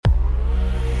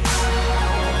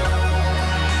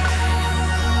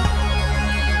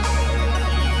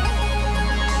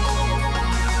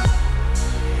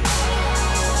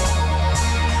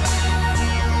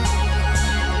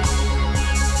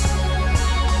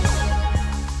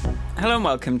Hello and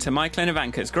welcome to Michael and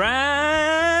Ivanka's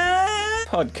Grand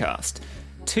Podcast.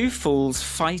 Two fools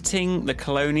fighting the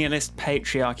colonialist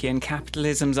patriarchy and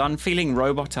capitalism's unfeeling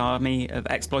robot army of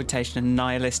exploitation and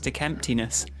nihilistic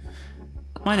emptiness.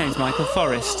 My name's Michael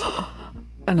Forrest.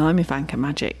 And I'm Ivanka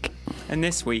Magic. And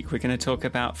this week we're going to talk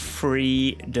about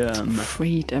freedom.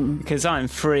 Freedom. Because I'm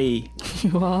free.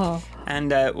 You are.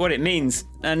 And what it means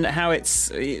and how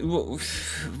it's...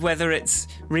 whether it's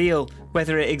real,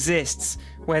 whether it exists,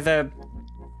 whether...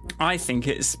 I think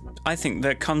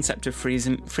the concept of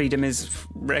freedom is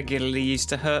regularly used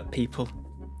to hurt people,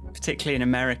 particularly in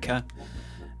America.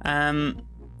 And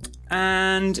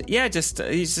yeah, just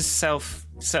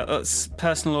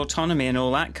personal autonomy and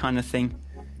all that kind of thing.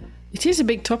 It is a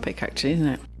big topic, actually, isn't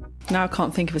it? Now I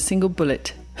can't think of a single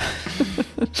bullet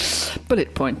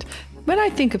point. When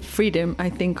I think of freedom, I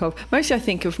think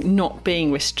of not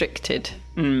being restricted.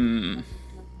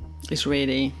 It's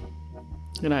really,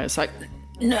 it's like,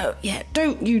 no, yeah,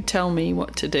 don't you tell me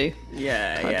what to do.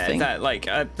 Yeah,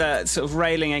 that sort of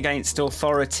railing against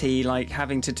authority, like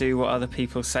having to do what other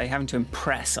people say, having to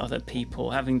impress other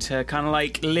people, having to kind of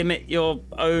like limit your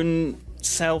own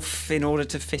self in order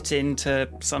to fit into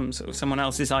someone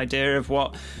else's idea of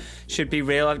what should be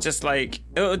real. I'm just like,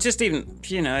 or just even,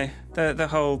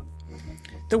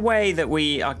 the way that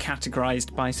we are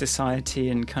categorized by society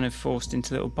and kind of forced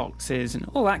into little boxes and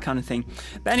all that kind of thing.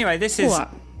 But anyway, this is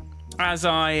as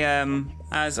I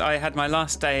had my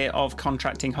last day of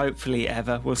contracting, hopefully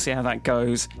ever. We'll see how that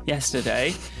goes.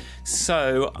 Yesterday,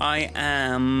 so I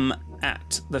am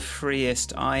at the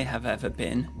freest I have ever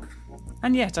been.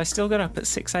 And yet, I still got up at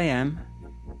 6 a.m,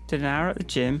 did an hour at the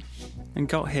gym, and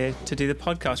got here to do the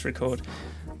podcast record.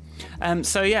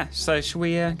 So shall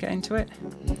we get into it?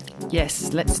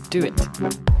 Yes, let's do it.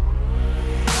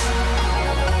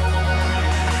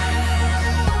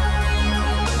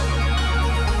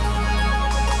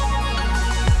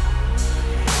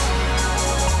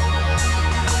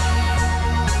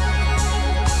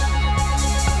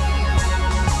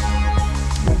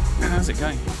 How's it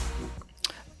going?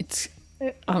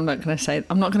 I'm not going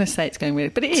to say it's going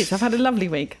weird, but it is. I've had a lovely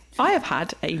week. I have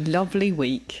had a lovely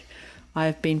week. I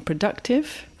have been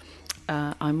productive.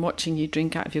 I'm watching you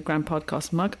drink out of your Grand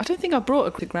Podcast mug. I don't think I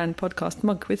brought the Grand Podcast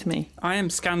mug with me. I am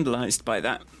scandalised by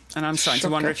that, and I'm starting to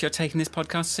wonder if you're taking this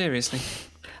podcast seriously.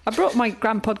 I brought my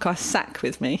Grand Podcast sack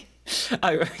with me.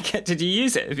 Oh, okay. Did you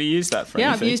use it? Have you used that for anything?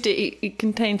 Yeah, I've used it. It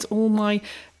contains all my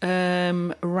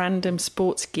random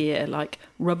sports gear, like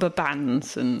rubber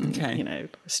bands and,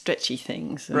 stretchy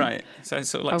things. And right. So it's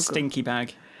sort of like stinky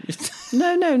bag.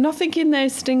 No, nothing in there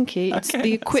is stinky. It's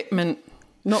the equipment,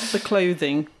 not the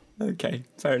clothing. Okay,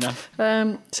 fair enough.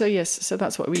 So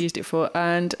that's what we used it for.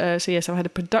 And I've had a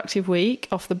productive week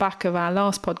off the back of our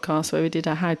last podcast where we did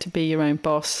a How to Be Your Own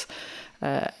Boss.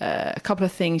 A couple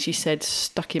of things you said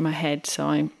stuck in my head,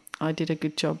 so I did a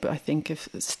good job, I think, of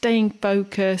staying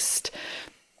focused,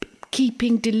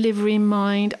 keeping delivery in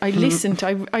mind. I listened to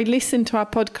our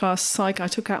podcast cycle. I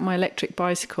took out my electric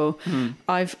bicycle.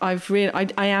 I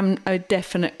am a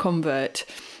definite convert,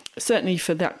 certainly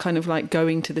for that kind of like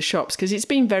going to the shops, because it's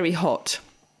been very hot.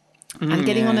 And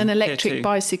getting on an electric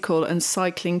bicycle and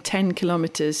cycling 10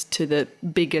 kilometres to the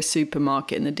bigger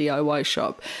supermarket and the DIY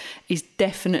shop is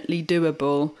definitely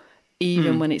doable,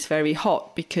 even when it's very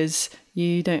hot, because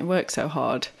you don't work so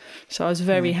hard. So I was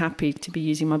very happy to be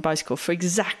using my bicycle for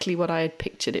exactly what I had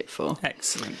pictured it for.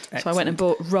 Excellent. So I went and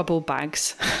bought rubble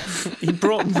bags. You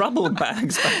brought rubble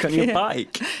bags back on your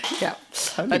bike? Yeah.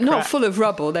 Not full of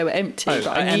rubble, they were empty, but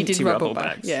I needed rubble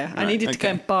bags. Yeah, right, I needed to go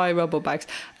and buy rubble bags.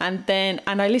 And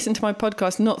I listened to my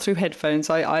podcast not through headphones,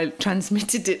 I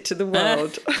transmitted it to the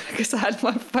world because I had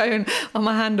my phone on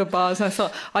my handlebars and I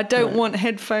thought, I don't want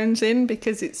headphones in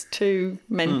because it's too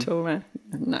mental.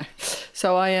 No.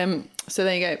 So so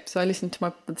there you go. So I listened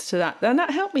to that. And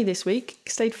that helped me this week.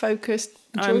 Stayed focused.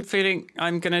 Enjoyed.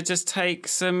 I'm going to just take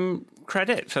some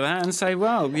credit for that and say,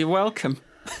 well, you're welcome.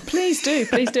 Please do.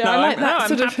 No, I'm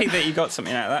happy that you got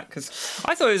something out of that because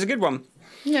I thought it was a good one.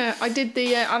 Yeah, I did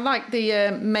I like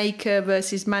the maker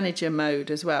versus manager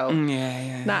mode as well.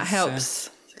 Yeah. That helps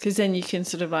because then you can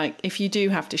sort of like, if you do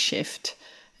have to shift,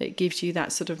 it gives you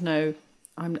that sort of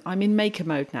I'm in maker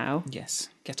mode now. Yes,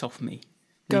 get off me.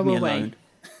 Go Leave me away. alone.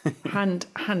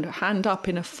 hand up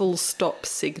in a full stop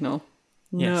signal.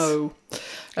 Yes. No.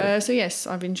 Yes,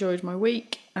 I've enjoyed my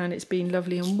week and it's been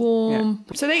lovely and warm.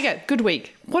 Yeah. So there you go. Good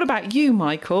week. What about you,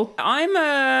 Michael? I'm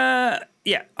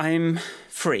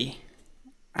free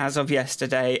as of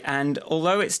yesterday. And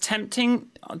although it's tempting,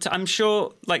 I'm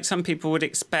sure like some people would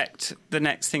expect the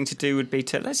next thing to do would be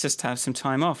let's just have some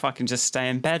time off. I can just stay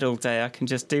in bed all day. I can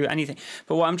just do anything.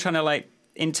 But what I'm trying to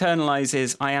internalize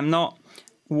is I am not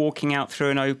walking out through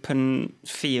an open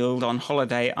field on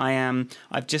holiday.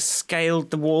 I've just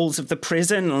scaled the walls of the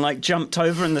prison and like jumped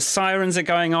over, and the sirens are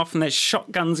going off and there's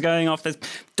shotguns going off. There's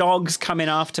dogs coming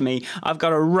after me. I've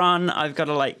got to run. I've got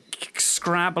to like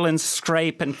scrabble and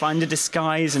scrape and find a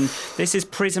disguise. And this is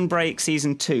Prison Break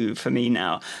season 2 for me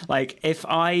now. Like if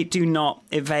I do not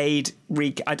evade,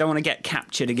 I don't want to get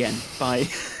captured again by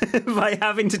by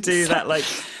having to do that like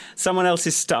someone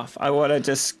else's stuff. I want to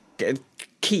just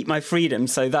keep my freedom.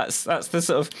 So that's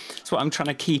what I'm trying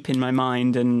to keep in my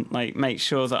mind and like make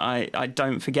sure that I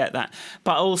don't forget that.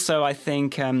 But also I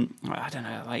think I don't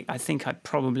know, like I think I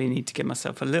probably need to give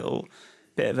myself a little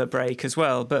bit of a break as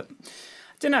well, but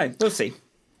I don't know, we'll see.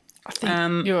 I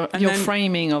think your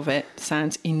framing of it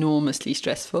sounds enormously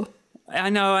stressful.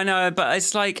 I know, but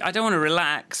it's like I don't want to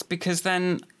relax because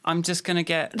then I'm just going to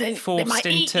get forced they might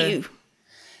into eat you.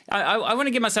 I want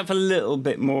to give myself a little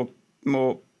bit more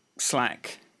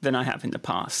slack than I have in the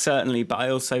past, certainly, but I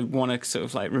also want to sort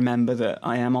of like remember that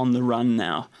I am on the run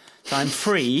now. So I'm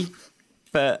free,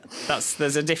 but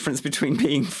there's a difference between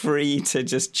being free to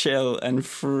just chill and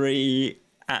free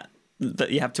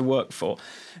that you have to work for,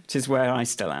 which is where I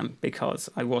still am because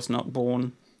I was not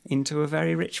born into a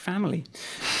very rich family.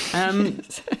 And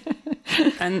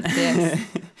yes,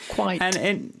 quite. And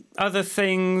in other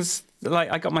things,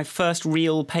 like I got my first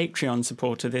real Patreon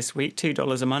supporter this week,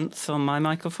 $2 a month on my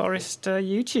Michael Forrest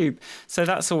YouTube. So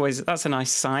that's a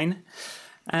nice sign.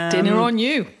 Dinner on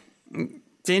you.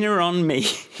 Dinner on me.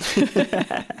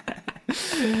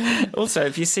 Also,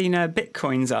 have you seen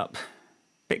Bitcoin's up?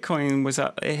 Bitcoin was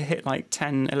up, it hit like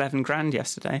 10, 11 grand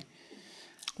yesterday.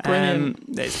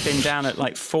 It's been down at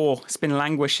like 4. It's been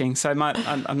languishing. So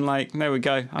I'm like, there we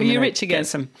go. Are you rich again?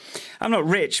 I'm not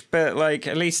rich, but like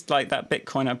at least like that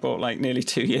Bitcoin I bought like nearly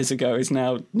 2 years ago is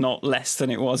now not less than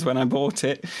it was when I bought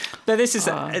it. But this is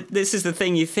the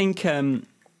thing. You think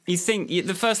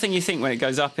the first thing you think when it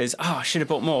goes up is, I should have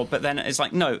bought more. But then it's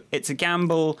like, no, it's a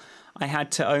gamble. I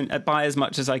had to buy as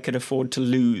much as I could afford to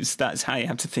lose. That's how you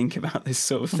have to think about this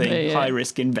sort of thing. Yeah. High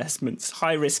risk investments,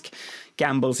 high risk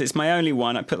gambles. It's my only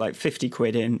one. I put like 50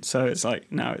 quid in. So it's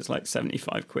like, now it's like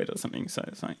 75 quid or something. So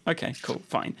it's like, okay, cool,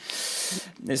 fine.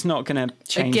 It's not going to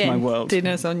change my world.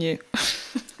 Dinner's on you.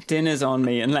 Dinner's on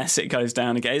me unless it goes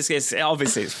down again. It's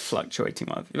obviously it's fluctuating.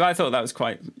 But I thought that was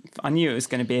I knew it was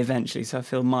going to be eventually. So I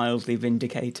feel mildly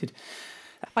vindicated.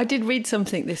 I did read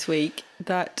something this week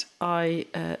that I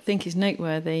think is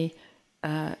noteworthy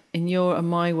in your and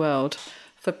my world,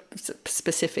 for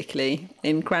specifically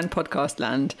in Grand Podcast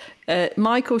Land.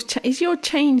 Michael's, is your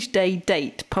change day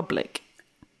date public?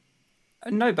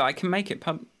 No, but I can make it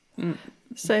public.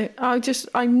 So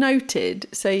I noted.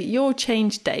 So your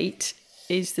change date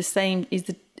is the same. Is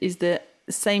the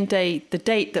same day, the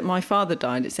date that my father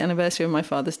died. It's the anniversary of my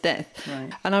father's death.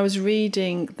 Right. And I was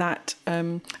reading that,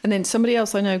 and then somebody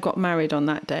else I know got married on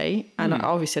that day, and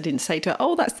obviously I didn't say to her,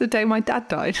 "Oh, that's the day my dad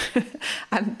died."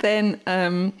 And then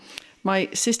my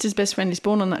sister's best friend is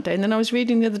born on that day. And then I was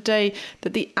reading the other day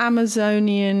that the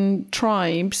Amazonian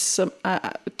tribes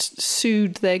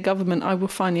sued their government. I will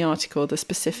find the article, the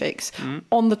specifics,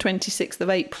 on the 26th of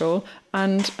April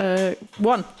and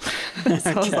won.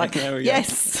 So I was like,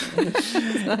 yes.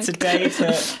 It's a day to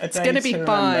It's going to be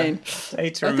fine. Day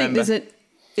to remember. I think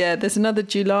there's another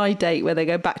July date where they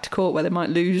go back to court where they might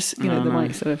lose, they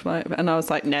might sort of like, and I was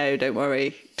like, no, don't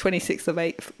worry. 26th of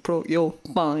April, you're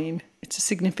fine. It's a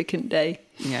significant day.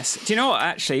 Yes. Do you know what,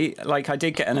 actually, like I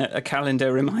did get a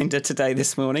calendar reminder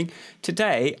this morning.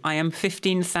 Today, I am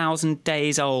 15,000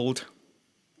 days old.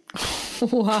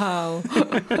 Wow.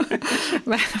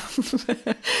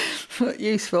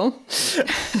 Useful.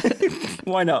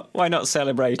 Why not? Why not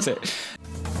celebrate it?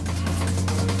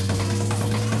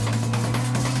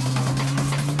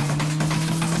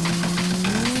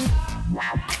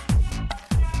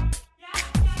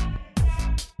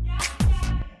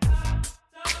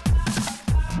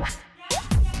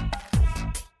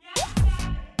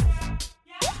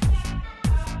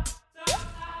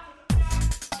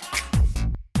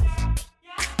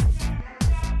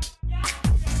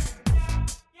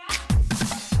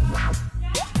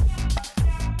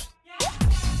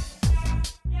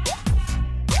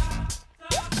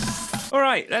 All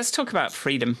right, let's talk about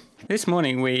freedom. This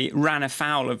morning we ran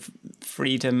afoul of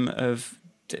freedom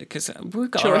because we've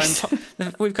got our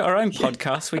own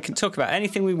podcast. We can talk about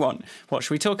anything we want. What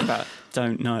should we talk about?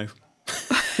 Don't know.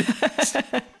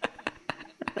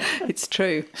 It's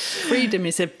true. Freedom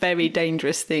is a very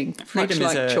dangerous thing. Freedom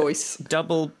much is like a choice.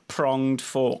 Double-pronged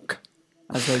fork,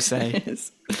 as they say.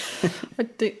 Yes. I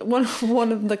think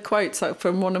one of the quotes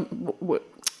from one of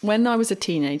when I was a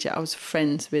teenager, I was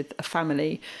friends with a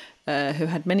family who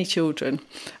had many children,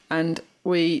 and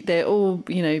they're all,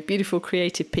 beautiful,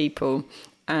 creative people.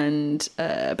 And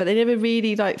but they never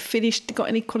really got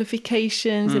any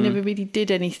qualifications. They never really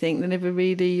did anything. They never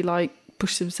really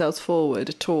pushed themselves forward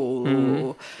at all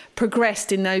or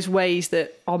progressed in those ways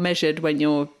that are measured when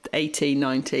you're 18,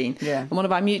 19. Yeah. And one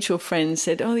of our mutual friends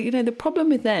said, the problem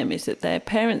with them is that their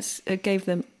parents gave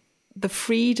them the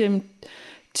freedom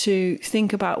to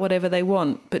think about whatever they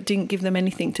want, but didn't give them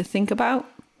anything to think about.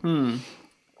 And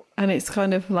it's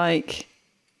kind of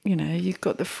you've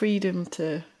got the freedom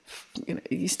to...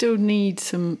 you still need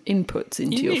some inputs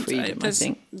into your freedom, I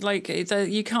think.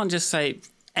 You can't just say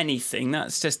anything.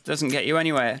 That just doesn't get you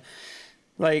anywhere.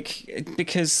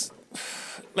 Because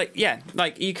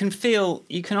you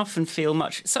can often feel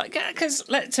much. So, because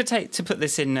to put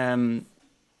this in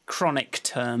chronic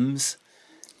terms,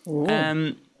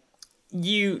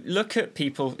 you look at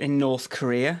people in North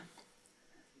Korea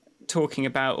talking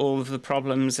about all of the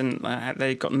problems and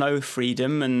they've got no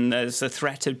freedom and there's a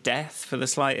threat of death for the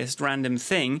slightest random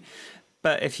thing.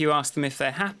 But if you ask them if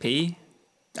they're happy,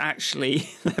 actually,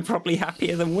 they're probably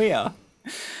happier than we are.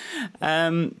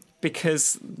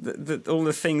 Because all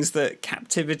the things that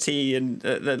captivity and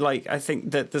I think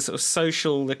that the sort of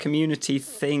social, the community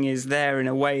thing is there in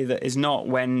a way that is not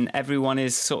when everyone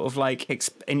is sort of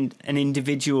an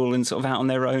individual and sort of out on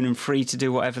their own and free to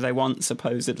do whatever they want,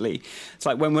 supposedly. It's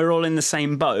like when we're all in the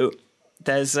same boat,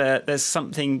 there's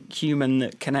something human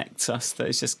that connects us that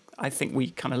is just, I think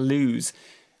we kind of lose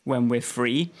when we're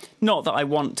free. Not that I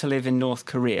want to live in North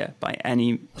Korea by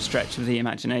any stretch of the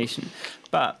imagination,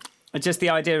 but... just the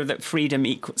idea that freedom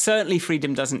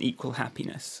doesn't equal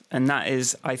happiness. And that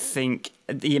is, I think,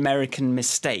 the American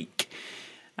mistake.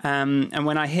 And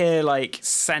when I hear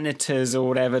senators or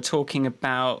whatever talking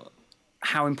about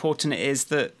how important it is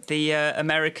that the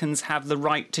Americans have the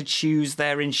right to choose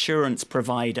their insurance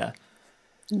provider.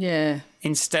 Yeah.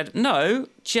 Instead,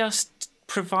 just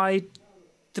provide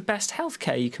the best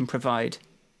healthcare you can provide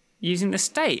using the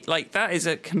state. That is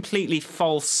a completely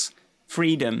false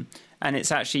freedom. And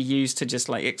it's actually used to just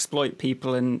exploit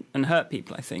people and hurt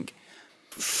people, I think.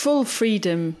 Full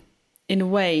freedom, in a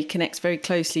way, connects very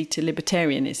closely to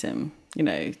libertarianism.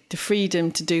 The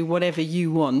freedom to do whatever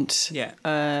you want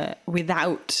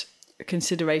without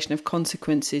consideration of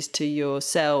consequences to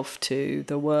yourself, to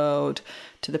the world,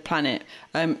 to the planet.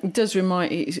 It does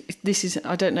remind...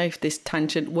 I don't know if this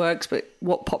tangent works, but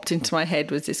what popped into my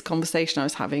head was this conversation I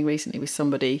was having recently with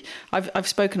somebody. I've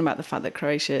spoken about the fact that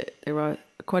Croatia, there are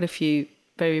quite a few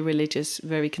very religious,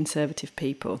 very conservative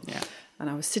people. Yeah. And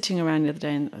I was sitting around the other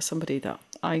day and somebody that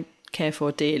I care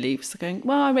for dearly was going,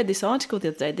 well, I read this article the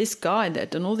other day, this guy that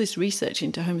had done all this research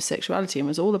into homosexuality and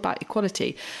was all about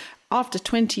equality, after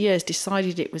 20 years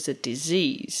decided it was a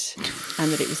disease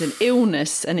and that it was an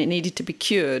illness and it needed to be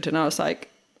cured. And I was like,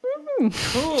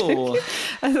 cool.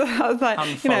 I was like,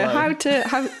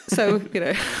 so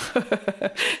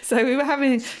we were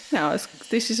having,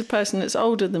 this is a person that's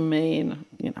older than me, and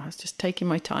I was just taking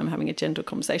my time having a gentle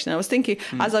conversation. I was thinking,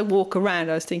 as I walk around,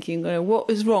 I was thinking, what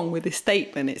is wrong with this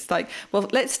statement? It's well,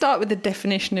 let's start with the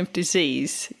definition of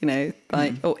disease,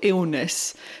 or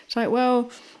illness. It's well,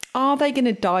 are they going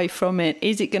to die from it?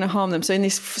 Is it going to harm them? So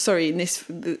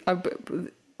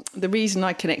the reason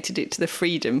I connected it to the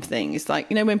freedom thing is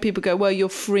when people go, well, you're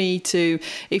free to,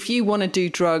 if you want to do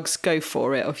drugs, go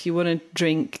for it. Or if you want to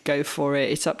drink, go for it.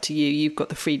 It's up to you. You've got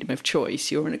the freedom of choice.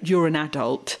 You're an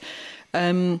adult.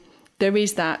 There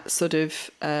is that sort of,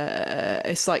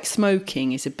 it's like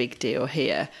smoking is a big deal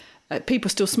here. People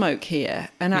still smoke here.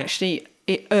 And actually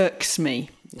it irks me.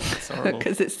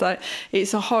 Because it's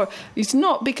a horror. It's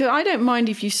not because I don't mind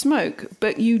if you smoke,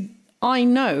 but I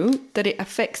know that it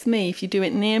affects me if you do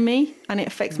it near me, and it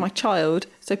affects my child.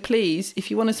 So please, if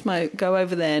you want to smoke, go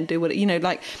over there and do what,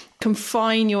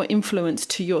 confine your influence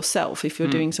to yourself if you're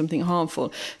doing something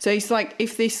harmful. So it's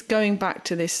if this, going back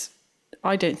to this,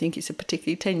 I don't think it's a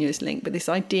particularly tenuous link, but this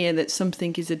idea that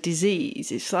something is a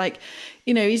disease, it's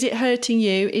is it hurting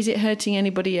you? Is it hurting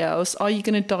anybody else? Are you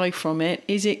going to die from it?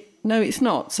 No, it's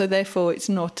not. So therefore it's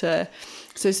not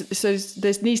So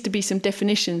there needs to be some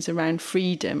definitions around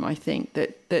freedom, I think,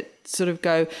 that sort of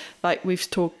go, like we've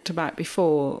talked about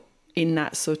before, in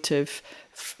that sort of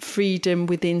freedom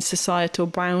within societal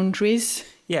boundaries.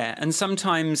 Yeah, and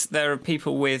sometimes there are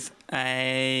people with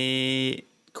a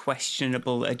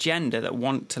questionable agenda that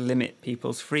want to limit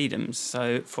people's freedoms.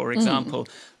 So, for example,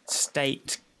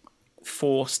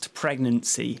 state-forced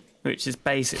pregnancy, which is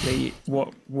basically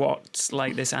what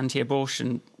this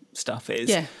anti-abortion stuff is.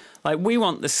 Yeah. We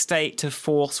want the state to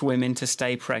force women to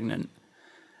stay pregnant.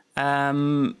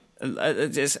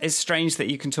 it's strange that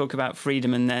you can talk about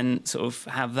freedom and then sort of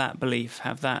have that belief,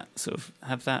 have that sort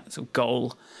of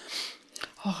goal.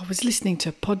 Oh, I was listening to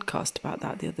a podcast about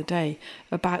that the other day,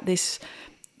 about this,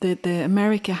 the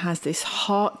America has this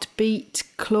heartbeat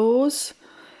clause,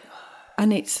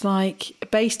 and it's like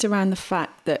based around the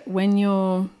fact that when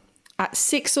you're at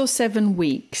 6 or 7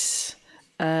 weeks,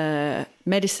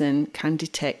 medicine can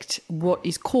detect what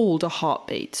is called a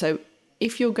heartbeat. So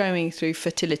if you're going through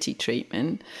fertility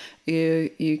treatment,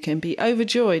 you can be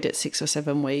overjoyed at 6 or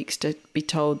 7 weeks to be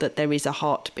told that there is a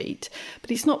heartbeat. But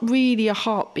it's not really a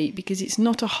heartbeat because it's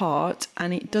not a heart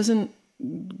and it doesn't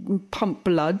pump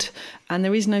blood and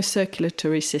there is no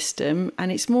circulatory system.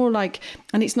 And it's more like,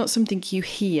 and it's not something you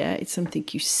hear, it's something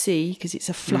you see because it's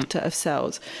a flutter of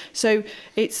cells. So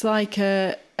it's like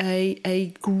a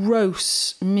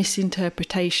gross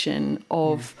misinterpretation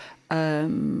of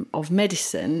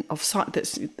medicine, of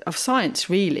science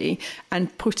really,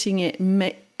 and putting it,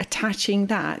 attaching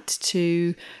that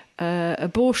to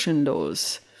abortion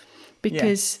laws,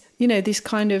 because this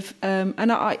kind of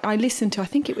and I listened to, I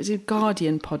think it was a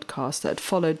Guardian podcast that had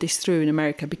followed this through in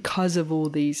America because of all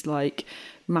these like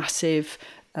massive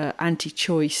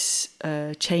anti-choice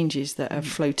changes that are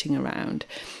floating around.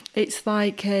 It's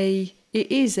like it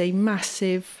is a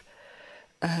massive.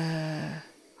 I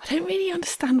don't really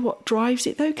understand what drives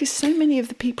it though, because so many of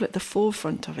the people at the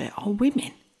forefront of it are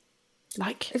women.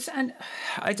 Like, because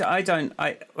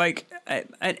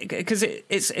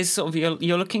it's sort of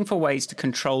you're looking for ways to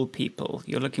control people.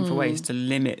 You're looking for ways to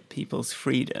limit people's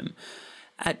freedom,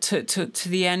 to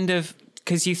the end of,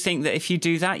 because you think that if you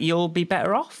do that, you'll be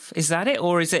better off. Is that it,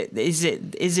 or is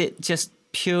it just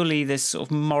purely this sort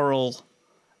of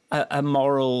a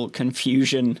moral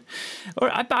confusion? Or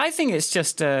I think it's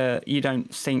just you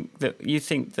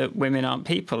think that women aren't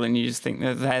people, and you just think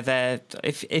that they're there.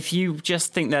 If you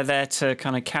just think they're there to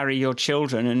kind of carry your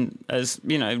children and as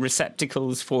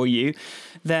receptacles for you,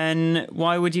 then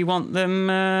why would you want them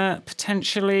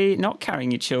potentially not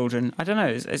carrying your children? I don't know.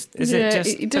 Is it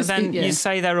just? But then you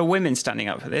say there are women standing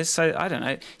up for this, so I don't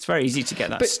know. It's very easy to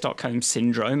get that Stockholm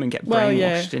syndrome and get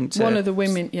brainwashed into. One of the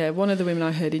women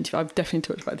I heard interview. I've definitely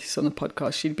talked about this on the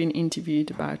podcast. She'd been interviewed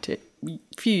about it a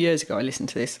few years ago. I listened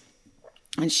to this,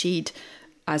 and she'd,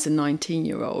 as a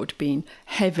 19-year-old, been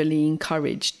heavily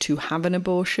encouraged to have an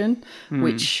abortion,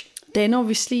 which then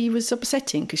obviously was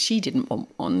upsetting because she didn't want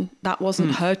one. That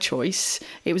wasn't her choice.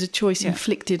 It was a choice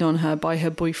inflicted on her by her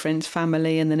boyfriend's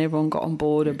family, and then everyone got on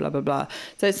board and blah, blah, blah.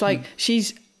 So it's like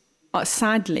she's,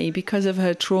 sadly, because of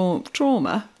her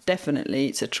trauma, definitely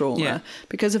it's a trauma,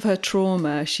 because of her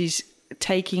trauma, she's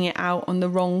taking it out on the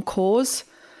wrong cause.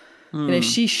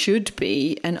 She should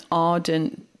be an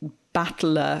ardent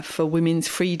battler for women's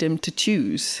freedom to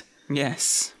choose.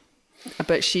 Yes.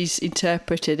 But she's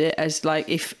interpreted it as like,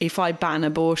 if I ban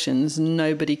abortions,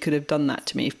 nobody could have done that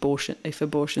to me if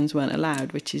abortions weren't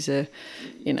allowed, which is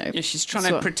she's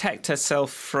trying to protect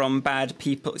herself from bad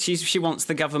people. She wants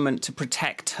the government to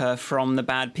protect her from the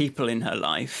bad people in her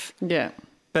life. Yeah.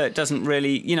 But doesn't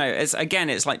really,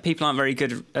 it's like people aren't very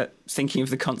good at thinking of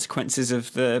the consequences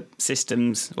of the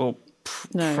systems or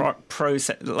or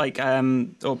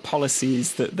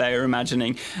policies that they're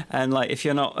imagining. And like, if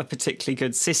you're not a particularly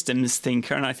good systems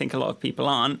thinker, and I think a lot of people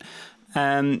aren't,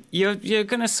 you're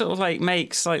going to sort of like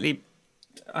make slightly,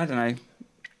 I don't know,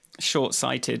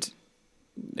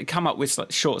 come up with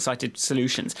short-sighted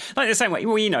solutions. Like the same way,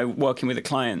 working with a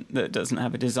client that doesn't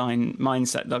have a design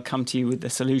mindset, they'll come to you with the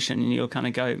solution and you'll kind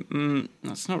of go,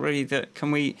 that's not really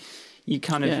you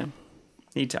kind of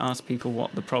need to ask people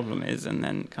what the problem is and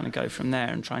then kind of go from there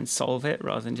and try and solve it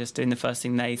rather than just doing the first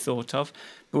thing they thought of,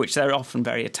 which they're often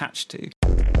very attached to.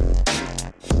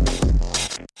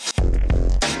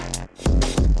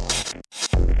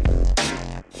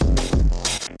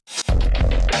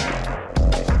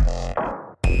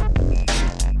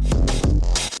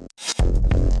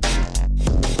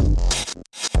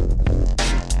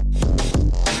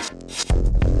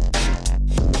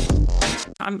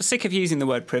 I'm sick of using the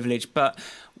word privilege, but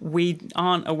we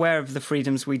aren't aware of the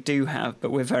freedoms we do have,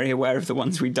 but we're very aware of the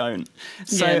ones we don't.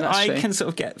 So I can sort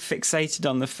of get fixated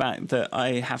on the fact that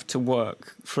I have to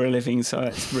work for a living, so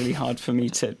it's really hard for me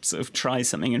to sort of try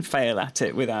something and fail at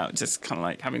it without just kind of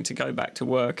like having to go back to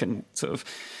work and sort of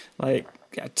like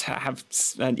to have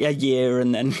a year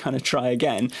and then kind of try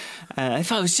again.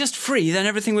 If I was just free, then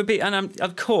everything would be... And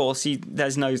of course,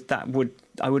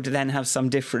 I would then have some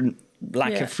different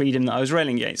lack of freedom that I was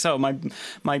railing against. So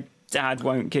my dad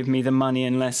won't give me the money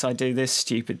unless I do this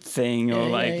stupid thing,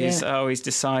 or he's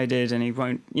decided and he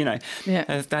won't,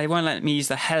 they won't let me use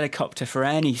the helicopter for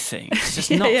anything. It's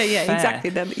just not fair. Exactly.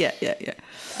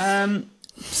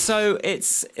 So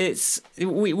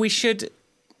we should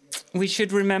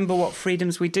remember what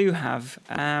freedoms we do have,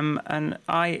 and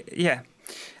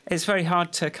it's very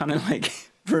hard to kind of like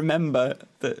remember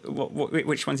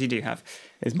which ones you do have.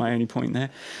 Is my only point there.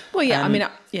 Well, yeah, I mean,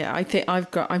 I think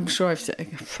I'm sure I've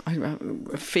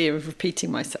a fear of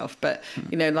repeating myself, but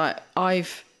you know, like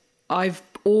I've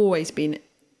always been.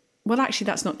 Well, actually,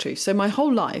 that's not true. So my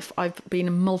whole life, I've been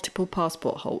a multiple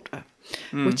passport holder,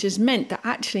 which has meant that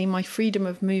actually my freedom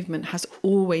of movement has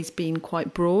always been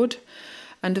quite broad.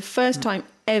 And the first time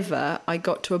ever I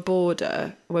got to a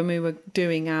border when we were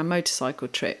doing our motorcycle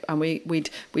trip, and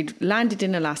we'd landed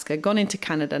in Alaska, gone into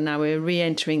Canada, now we're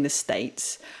re-entering the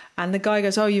States. And the guy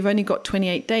goes, "Oh, you've only got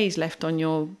 28 days left on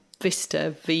your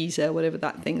visa, whatever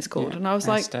that thing's called." And I was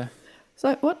like,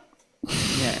 what?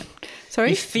 Yeah. Sorry?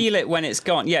 You feel it when it's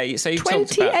gone. Yeah, so you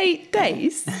talked about 28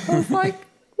 days? I was like,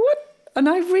 what? And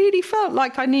I really felt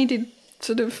like I needed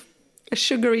sort of a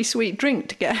sugary sweet drink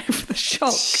to get over the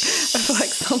shock of like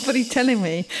somebody telling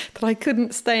me that I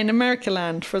couldn't stay in America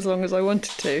land for as long as I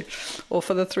wanted to, or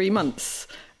for the 3 months.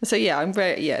 So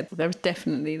there's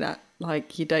definitely that,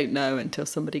 like, you don't know until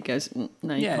somebody goes,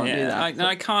 no, you can't do that.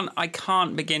 I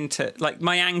can't begin to, like,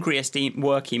 my angriest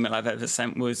work email I've ever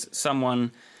sent was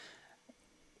someone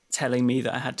telling me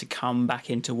that I had to come back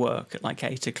into work at like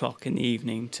 8:00 in the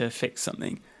evening to fix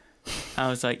something. I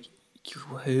was like,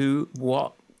 who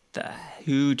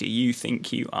do you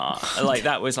think you are? Like,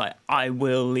 that was like, I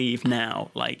will leave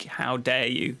now. Like, how dare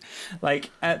you? Like,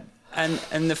 and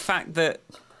the fact that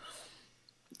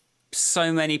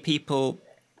so many people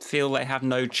feel they have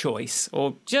no choice,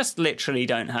 or just literally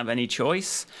don't have any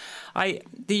choice. I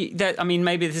mean,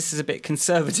 maybe this is a bit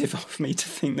conservative of me to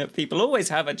think that people always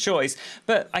have a choice,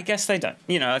 but I guess they don't.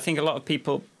 You know, I think a lot of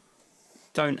people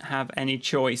don't have any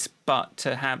choice but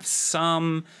to have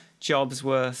some job's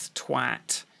worth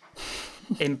twat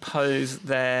impose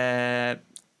their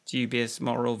dubious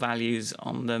moral values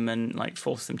on them and like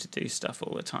force them to do stuff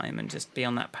all the time and just be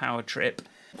on that power trip.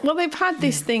 Well, they've had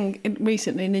this thing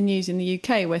recently in the news in the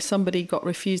UK where somebody got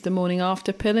refused the morning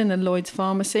after pill in a Lloyd's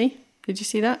pharmacy. Did you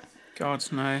see that? God,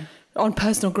 no. On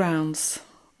personal grounds.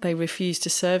 They refused to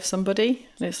serve somebody.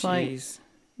 And it's like,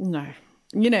 no.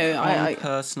 You know, on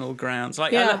personal grounds.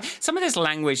 Like, yeah. Some of this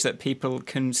language that people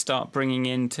can start bringing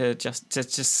in to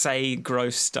just say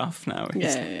gross stuff now.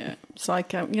 Yeah. It's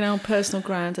like, you know, on personal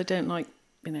grounds, I don't like,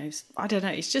 you know, I don't know.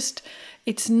 It's just,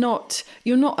 it's not,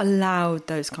 you're not allowed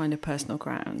those kind of personal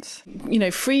grounds. You know,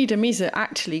 freedom is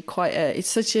actually quite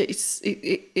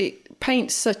it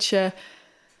paints such a,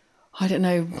 I don't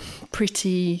know,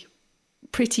 pretty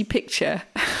picture,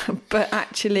 but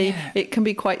actually it can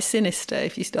be quite sinister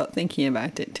if you start thinking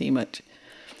about it too much,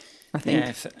 I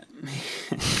think.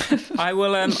 Yeah, I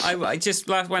will. I just,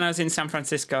 when I was in San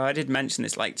Francisco, I did mention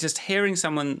this, like just hearing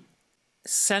someone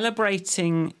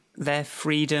celebrating their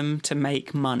freedom to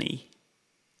make money.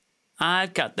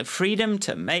 I've got the freedom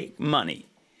to make money.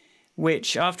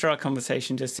 Which, after our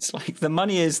conversation, just it's like the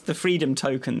money is the freedom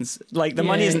tokens. Like the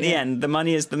money isn't the end. The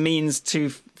money is the means to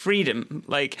freedom.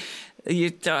 Like,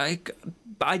 I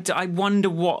wonder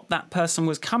what that person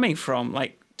was coming from.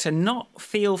 Like, to not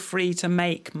feel free to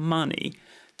make money,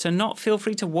 to not feel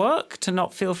free to work, to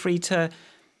not feel free to,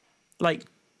 like,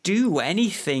 do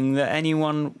anything that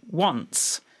anyone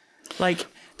wants. Like,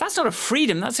 that's not a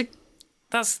freedom. That's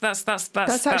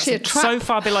actually a trap. So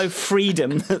far below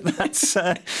freedom that's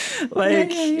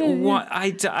what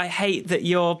I hate that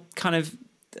you're kind of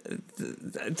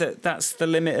that's the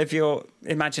limit of your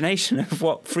imagination of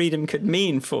what freedom could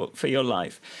mean for your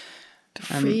life. The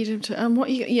freedom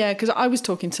to because I was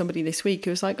talking to somebody this week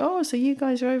who was like, oh, so you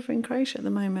guys are over in Croatia at the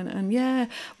moment, and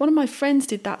one of my friends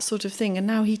did that sort of thing, and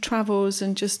now he travels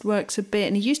and just works a bit,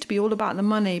 and he used to be all about the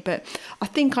money, but I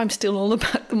think I'm still all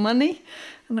about the money.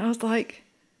 And I was like,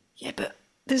 yeah, but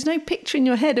there's no picture in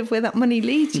your head of where that money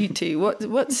leads you to.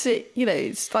 What's it? You know,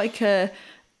 it's like a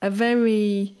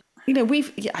very, you know,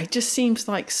 it just seems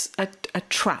like a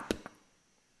trap.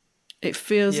 It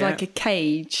feels like a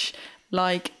cage,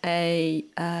 like a,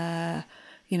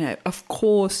 you know, of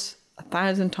course,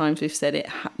 1,000 times we've said it,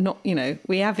 not, you know,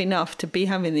 we have enough to be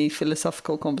having these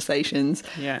philosophical conversations.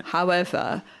 Yeah.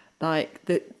 However, like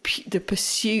the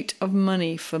pursuit of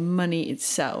money for money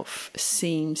itself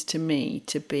seems to me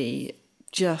to be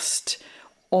just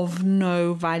of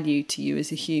no value to you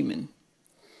as a human.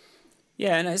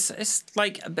 Yeah, and it's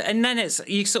like, and then it's,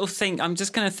 you sort of think, I'm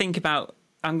just going to think about,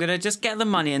 I'm going to just get the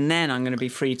money and then I'm going to be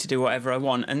free to do whatever I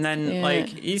want. And then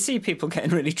like you see people getting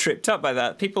really tripped up by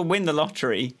that. People win the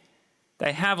lottery,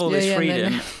 they have all this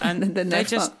freedom, and then they're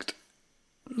just fucked.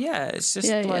 Yeah, it's just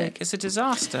Yeah. it's a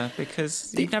disaster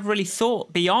because you've never really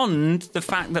thought beyond the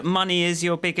fact that money is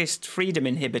your biggest freedom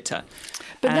inhibitor.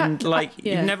 But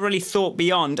You've never really thought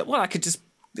beyond, well, I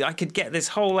could get this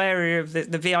whole area of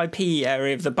the VIP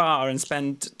area of the bar and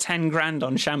spend 10 grand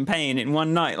on champagne in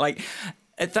one night. Like,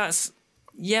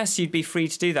 yes, you'd be free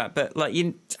to do that. But like,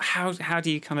 how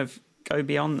do you kind of go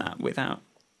beyond that without?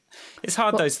 It's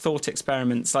hard, those thought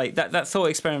experiments, like that thought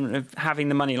experiment of having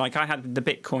the money. Like I had the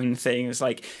Bitcoin thing. It was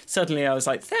like, suddenly I was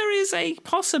like, there is a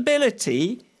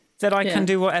possibility that I can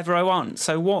do whatever I want.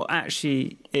 So what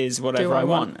actually is whatever I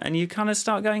want? And you kind of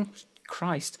start going,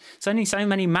 Christ, there's only so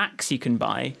many Macs you can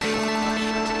buy.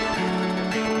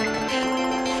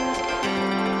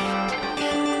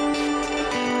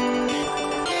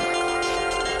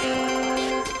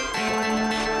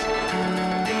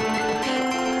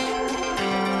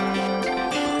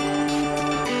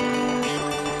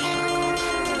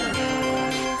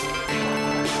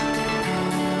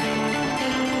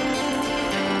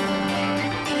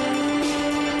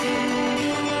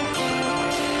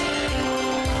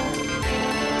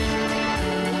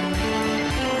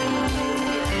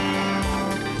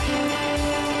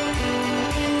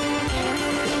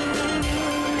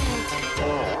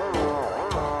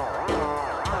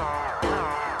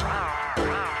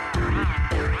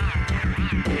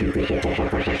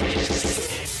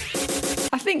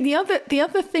 The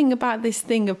other thing about this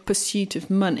thing of pursuit of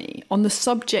money, on the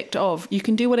subject of you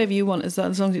can do whatever you want as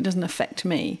long as it doesn't affect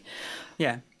me.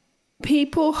 Yeah.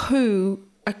 People who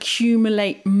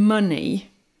accumulate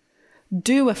money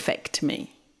do affect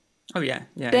me. Oh, yeah.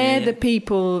 They're the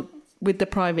people with the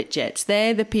private jets.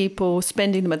 They're the people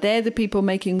spending them. They're the people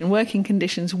making working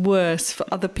conditions worse for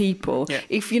other people. Yeah.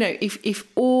 If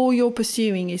all you're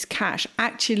pursuing is cash,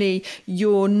 actually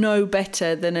you're no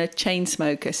better than a chain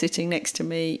smoker sitting next to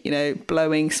me,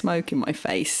 blowing smoke in my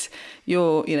face.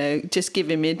 You're, just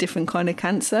giving me a different kind of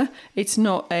cancer. It's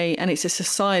and it's a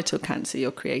societal cancer you're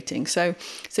creating. So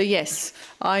yes,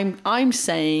 I'm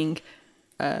saying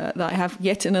that I have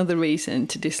yet another reason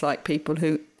to dislike people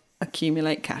who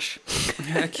accumulate cash.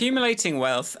 Accumulating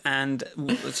wealth and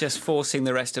just forcing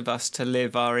the rest of us to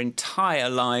live our entire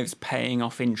lives paying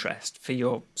off interest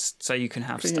so you can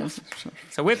have stuff.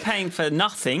 So we're paying for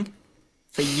nothing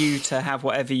for you to have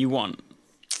whatever you want.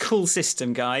 Cool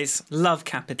system, guys. Love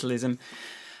capitalism.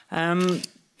 I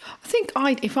think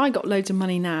if I got loads of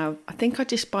money now, I think I'd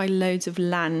just buy loads of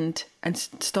land and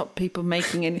stop people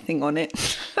making anything on it.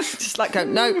 Just like go,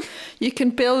 no, you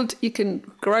can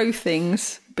grow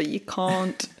things, but you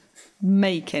can't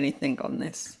make anything on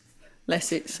this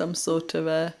unless it's some sort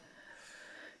of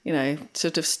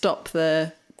stop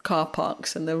the car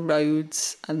parks and the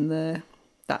roads and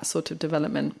that sort of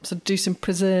development. So do some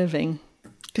preserving.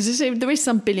 Because there is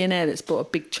some billionaire that's bought a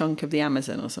big chunk of the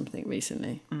Amazon or something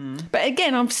recently. Mm. But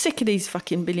again, I'm sick of these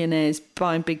fucking billionaires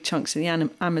buying big chunks of the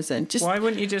Amazon. Why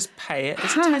wouldn't you just pay it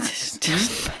as tax?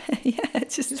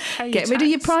 Just get rid of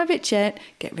your private jet,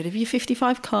 get rid of your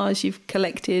 55 cars you've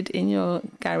collected in your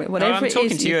garage, whatever it is. I'm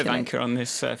talking to you, Ivanka, on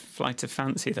this flight of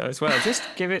fancy, though, as well. Just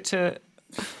give it to...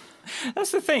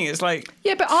 That's the thing, it's like...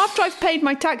 Yeah, but after I've paid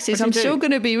my taxes, I'm still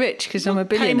going to be rich because I'm a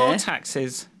billionaire. Pay more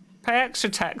taxes. Pay extra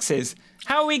taxes.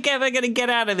 How are we ever going to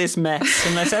get out of this mess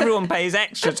unless everyone pays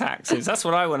extra taxes? That's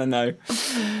what I want to know.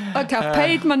 Okay, I've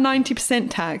paid my 90%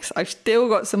 tax. I've still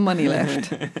got some money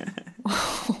left.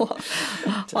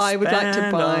 I would like to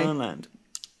buy. Land.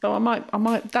 So I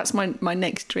might. That's my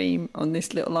next dream on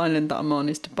this little island that I'm on,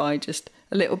 is to buy just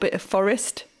a little bit of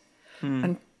forest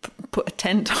and put a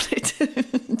tent on it.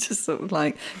 Just sort of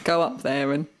like go up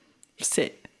there and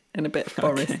sit in a bit of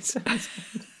forest. Okay.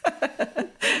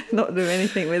 Not do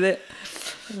anything with it.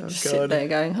 Just sit there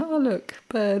going, oh look,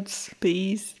 birds,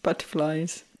 bees,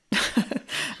 butterflies.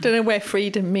 Don't know where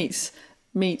freedom meets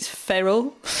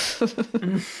feral.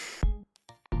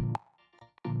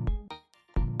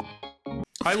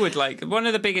 I would one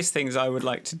of the biggest things I would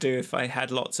like to do if I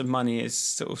had lots of money is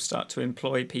sort of start to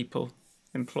employ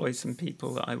some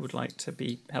people that I would like to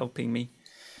be helping me.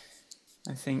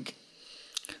 I think.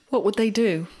 What would they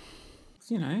do?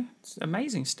 It's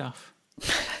amazing stuff.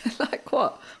 Like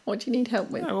what? What do you need help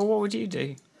with? No, well, what would you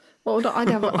do? Well, I'd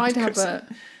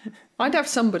have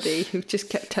somebody who just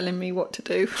kept telling me what to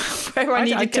do, where I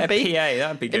needed to be. I'd get a PA.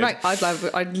 That'd be good. In fact,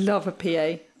 I'd love a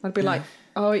PA. I'd be like,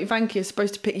 oh, Ivanka, you're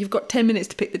supposed to pick. You've got 10 minutes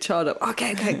to pick the child up.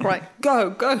 Okay, right,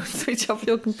 go, switch off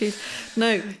your computer.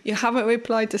 No, you haven't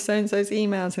replied to so and so's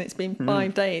emails, and it's been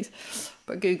 5 days.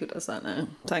 But Google does that now.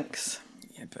 Thanks.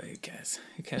 Yeah, but who cares?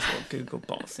 Who cares what Google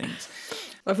bot thinks?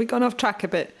 Have we gone off track a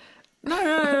bit? No,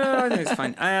 I think it's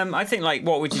fine. I think, like,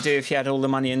 what would you do if you had all the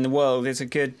money in the world is a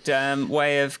good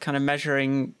way of kind of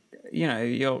measuring,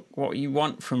 what you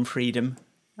want from freedom.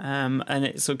 And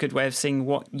it's a good way of seeing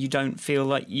what you don't feel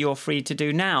like you're free to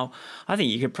do now. I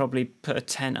think you could probably put a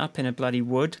tent up in a bloody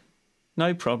wood.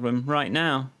 No problem, right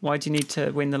now. Why do you need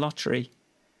to win the lottery?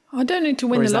 I don't need to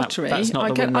win the lottery. That's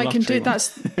not the win the lottery. I can do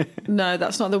that's no,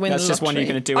 that's not the win the lottery. That's just one you're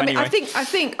going to do anyway. I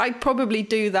think I'd probably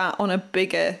do that on a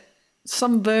bigger,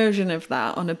 some version of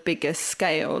that on a bigger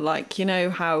scale. Like,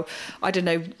 how, I don't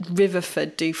know,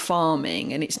 Riverford do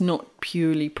farming and it's not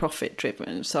purely profit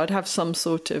driven. So I'd have some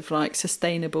sort of like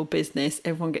sustainable business.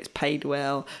 Everyone gets paid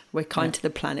well. We're kind to the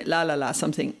planet.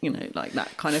 Something, like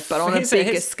that kind of, but on a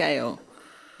bigger scale.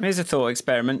 Here's a thought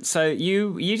experiment. So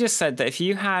you just said that if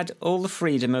you had all the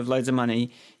freedom of loads of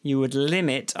money, you would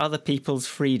limit other people's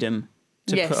freedom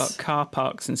to put up car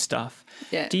parks and stuff.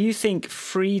 Yeah. Do you think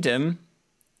freedom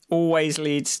always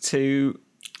leads to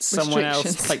someone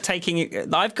else like taking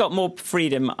it? I've got more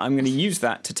freedom. I'm going to use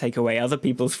that to take away other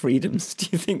people's freedoms. Do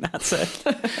you think that's a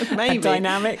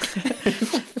dynamic?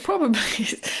 Probably.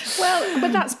 Well,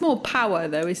 but that's more power,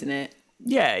 though, isn't it?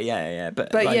 Yeah.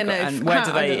 But and where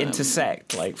do they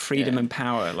intersect? Like freedom and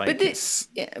power. Like,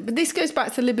 but this goes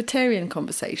back to the libertarian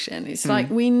conversation. It's like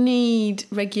we need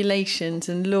regulations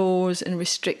and laws and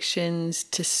restrictions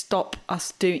to stop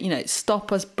us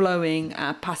stop us blowing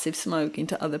our passive smoke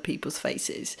into other people's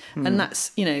faces. And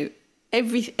that's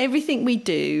everything we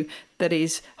do that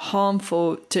is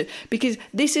harmful to, because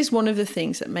this is one of the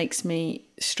things that makes me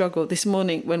struggle. This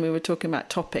morning when we were talking about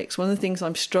topics, one of the things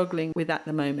I'm struggling with at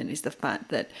the moment is the fact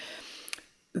that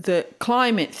the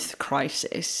climate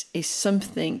crisis is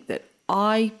something that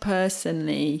I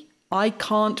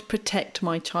can't protect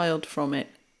my child from it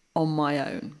on my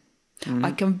own.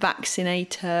 I can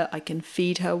vaccinate her, I can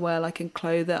feed her well, I can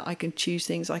clothe her, I can choose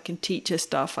things, I can teach her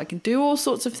stuff, I can do all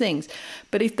sorts of things.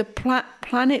 But if the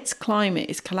planet's climate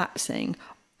is collapsing,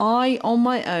 I, on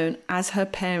my own, as her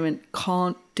parent,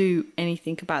 can't do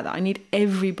anything about that. I need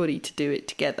everybody to do it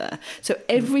together. So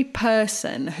every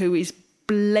person who is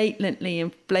blatantly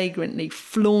and flagrantly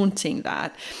flaunting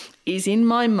that is, in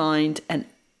my mind,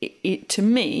 it to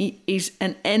me is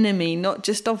an enemy, not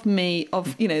just of me,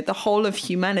 of the whole of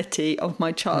humanity, of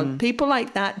my child. People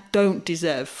like that don't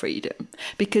deserve freedom,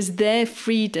 because their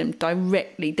freedom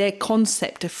directly, their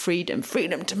concept of freedom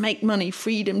to make money,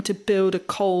 freedom to build a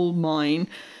coal mine,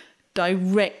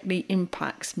 directly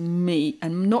impacts me,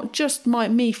 and not just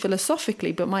me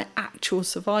philosophically, but my actual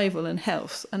survival and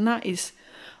health. And that is,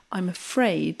 I'm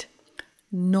afraid,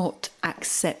 not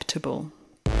acceptable.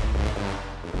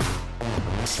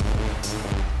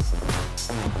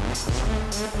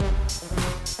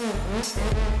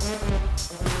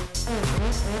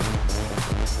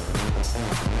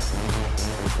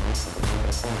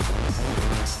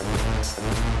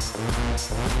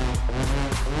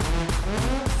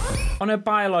 On a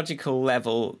biological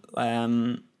level,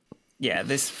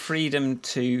 this freedom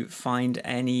to find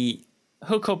any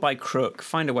hook or by crook,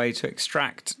 find a way to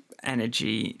extract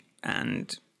energy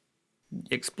and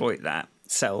exploit that,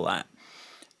 sell that.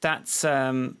 That's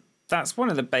one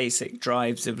of the basic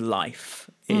drives of life,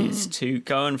 is to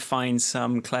go and find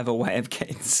some clever way of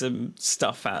getting some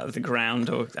stuff out of the ground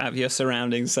or out of your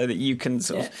surroundings so that you can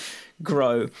sort of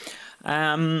grow.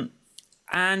 And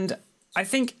I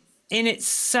think in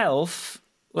itself,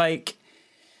 like,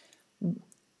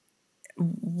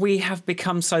 we have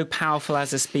become so powerful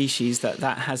as a species that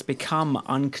has become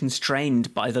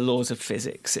unconstrained by the laws of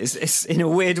physics. It's in a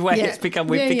weird way, it's become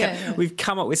we've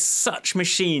come up with such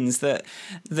machines that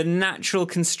the natural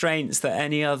constraints that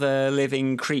any other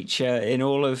living creature in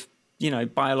all of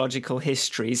biological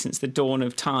history since the dawn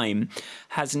of time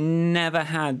has never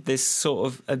had this sort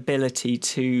of ability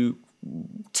to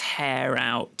tear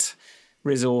out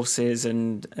resources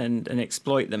and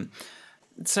exploit them.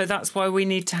 So that's why we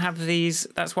need to have these.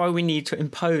 That's why we need to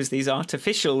impose these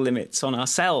artificial limits on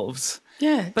ourselves.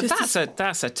 Yeah, but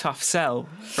that's a tough sell,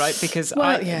 right? Because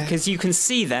because you can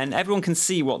see, then everyone can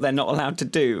see what they're not allowed to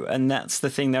do, and that's the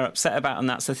thing they're upset about, and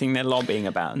that's the thing they're lobbying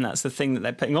about, and that's the thing that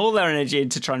they're putting all their energy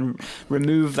into trying to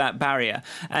remove that barrier.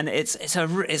 And it's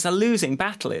a losing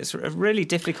battle. It's a really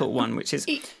difficult one, which is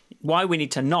why we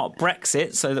need to not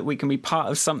Brexit, so that we can be part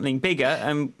of something bigger,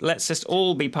 and let's just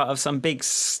all be part of some big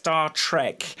Star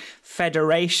Trek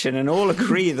federation and all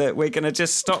agree that we're going to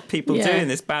just stop people doing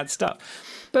this bad stuff.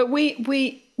 But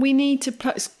we need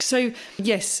to. So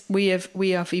yes, we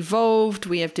have evolved.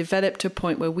 We have developed to a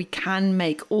point where we can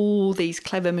make all these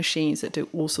clever machines that do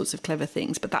all sorts of clever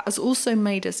things. But that has also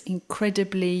made us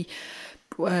incredibly,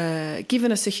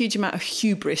 given us a huge amount of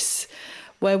hubris,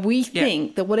 where we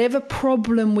think that whatever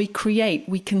problem we create,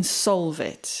 we can solve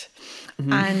it.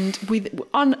 And with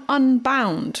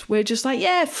unbound, we're just like,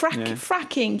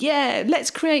 fracking,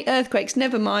 let's create earthquakes,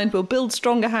 never mind, we'll build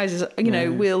stronger houses,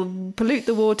 we'll pollute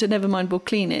the water, never mind, we'll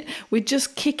clean it. We're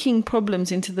just kicking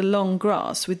problems into the long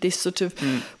grass with this sort of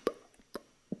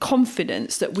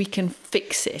confidence that we can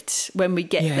fix it when we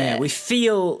get there. We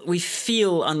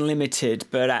feel unlimited,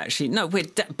 but actually no, we're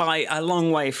by a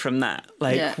long way from that.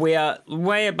 We are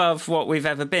way above what we've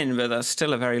ever been, but that's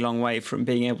still a very long way from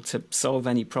being able to solve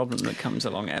any problem that comes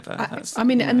along ever.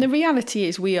 And the reality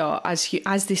is, we are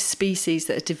as this species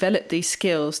that has developed these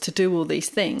skills to do all these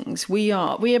things, we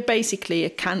are basically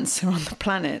a cancer on the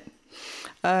planet.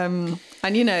 Look,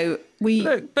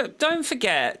 but don't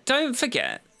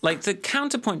forget. Like, the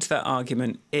counterpoint to that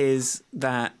argument is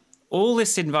that all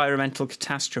this environmental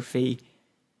catastrophe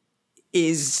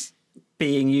is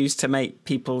being used to make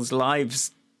people's lives,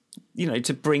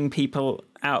 to bring people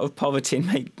out of poverty and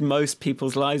make most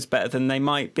people's lives better than they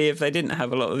might be if they didn't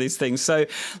have a lot of these things. So,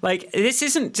 this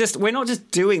isn't just, we're not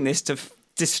just doing this to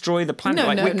destroy the planet.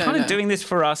 We're doing this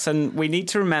for us, and we need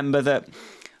to remember that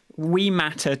we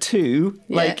matter too.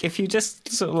 Yeah. If you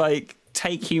just sort of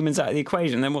take humans out of the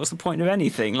equation, then what's the point of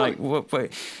anything?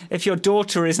 If your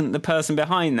daughter isn't the person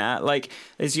behind that,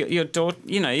 is your daughter,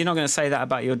 you're not going to say that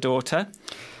about your daughter.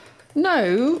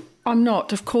 No, I'm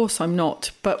not. Of course I'm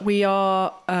not. But we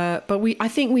are, I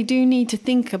think we do need to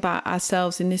think about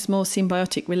ourselves in this more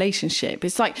symbiotic relationship.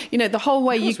 It's the whole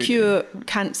way you cure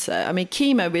cancer. I mean,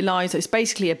 chemo relies, it's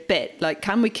basically a bet.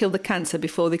 Can we kill the cancer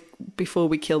before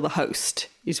we kill the host,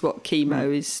 is what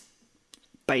chemo is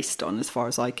based on, as far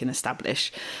as I can establish.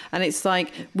 And it's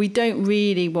we don't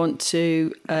really want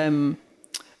to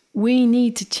we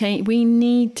need to change. We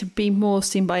need to be more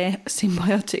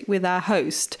symbiotic with our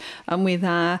host and with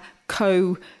our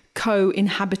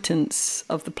co-inhabitants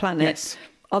of the planet. Yes.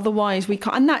 Otherwise we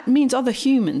can't, and that means other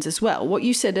humans as well. What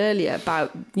you said earlier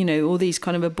about, all these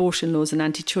kind of abortion laws and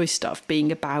anti-choice stuff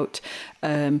being about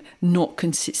not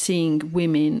seeing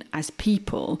women as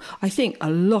people. I think a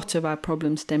lot of our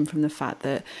problems stem from the fact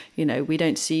that, we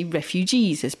don't see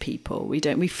refugees as people.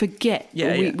 We forget,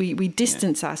 we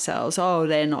distance ourselves. Oh,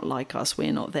 they're not like us,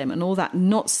 we're not them. And all that,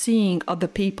 not seeing other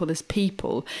people as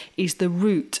people is the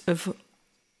root of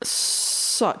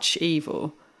such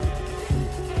evil.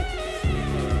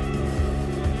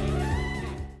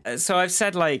 So I've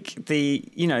said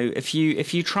if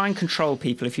you try and control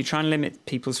people, if you try and limit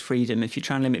people's freedom, if you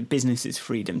try and limit businesses'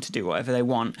 freedom to do whatever they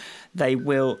want, they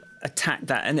will attack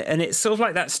that. And it's sort of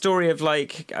like that story of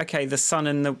the sun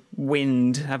and the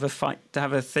wind have a fight, to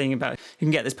have a thing about you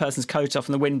can get this person's coat off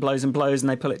and the wind blows and blows and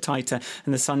they pull it tighter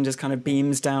and the sun just kind of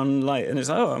beams down and it's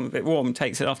I'm a bit warm,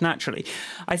 takes it off naturally.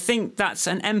 I think that's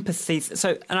an empathy.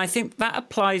 And I think that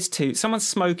applies to someone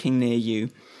smoking near you.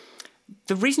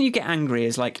 The reason you get angry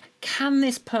is can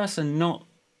this person not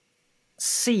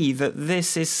see that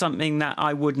this is something that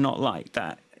I would not like,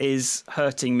 that is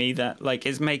hurting me, that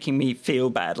is making me feel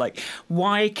bad?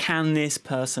 Why can this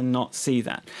person not see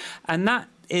that? And that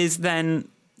is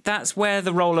that's where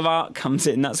the role of art comes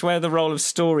in. That's where the role of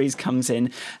stories comes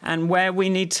in, and where we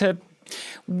need to.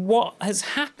 What has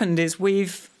happened is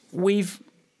we've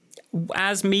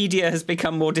as media has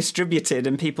become more distributed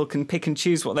and people can pick and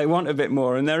choose what they want a bit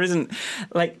more, and there isn't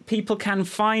people can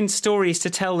find stories to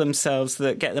tell themselves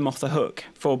that get them off the hook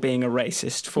for being a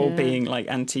racist, for being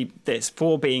anti this,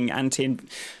 for being anti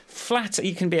flat.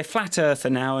 You can be a flat earther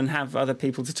now and have other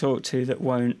people to talk to that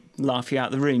won't laugh you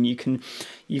out the room. You can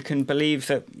believe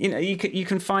that you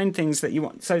can find things that you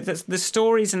want. So that's the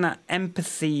stories and that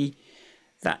empathy,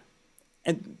 that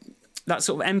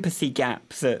sort of empathy gap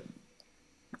that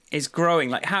is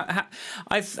growing. I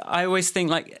always think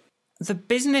the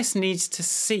business needs to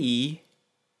see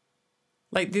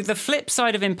the flip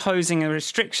side of imposing a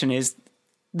restriction is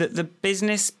that the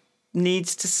business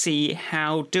needs to see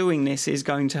how doing this is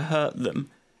going to hurt them,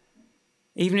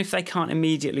 even if they can't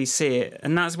immediately see it.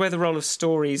 And that's where the role of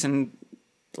stories and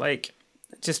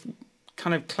just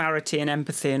kind of clarity and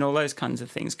empathy and all those kinds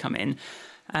of things come in.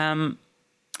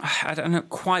 I don't know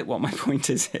quite what my point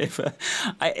is here, but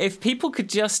if people could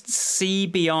just see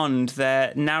beyond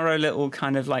their narrow little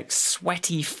kind of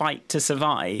sweaty fight to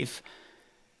survive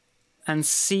and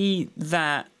see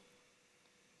that,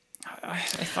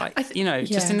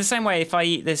 just in the same way, if I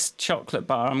eat this chocolate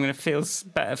bar, I'm going to feel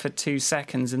better for 2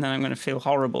 seconds and then I'm going to feel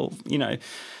horrible,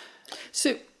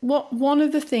 So one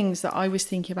of the things that I was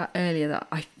thinking about earlier that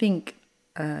I think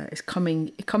is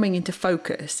coming into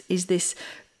focus is this.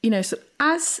 So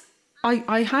as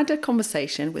I had a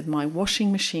conversation with my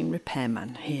washing machine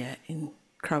repairman here in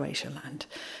Croatia land,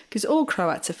 because all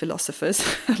Croats are philosophers,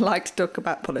 like to talk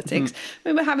about politics.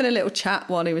 We were having a little chat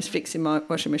while he was fixing my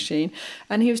washing machine,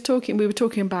 and we were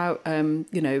talking about,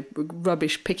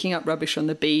 rubbish, picking up rubbish on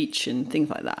the beach and things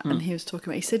like that. And he was talking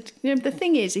about, he said, the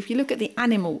thing is, if you look at the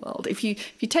animal world, if you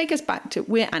take us back to,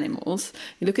 we're animals,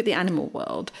 you look at the animal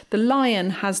world, the lion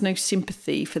has no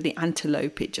sympathy for the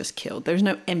antelope it just killed. There's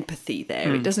no empathy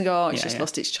there. It doesn't go, it's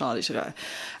lost its child.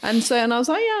 And I was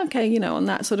like, yeah, okay, on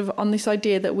that sort of, on this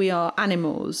idea that we are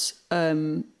animals,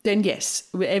 then yes,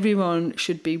 everyone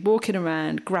should be walking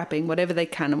around grabbing whatever they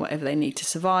can and whatever they need to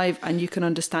survive, and you can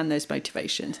understand those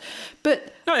motivations.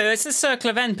 But no, it's a circle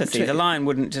of empathy. The lion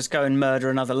wouldn't just go and murder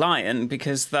another lion,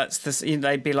 because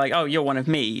they'd be like, oh, you're one of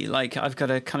me. Like, I've got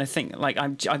to kind of think like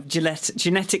I'm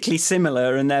genetically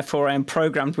similar, and therefore I am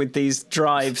programmed with these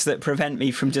drives that prevent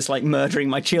me from just like murdering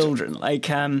my children. Like,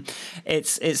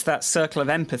 it's that circle of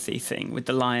empathy thing with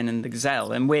the lion and the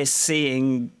gazelle, and we're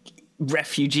seeing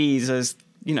refugees as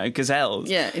gazelles,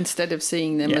 instead of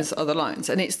seeing them as other lions.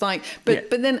 And it's like, but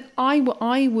then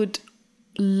I would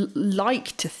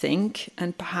like to think,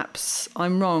 and perhaps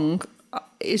I'm wrong,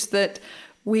 is that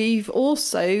we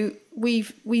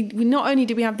not only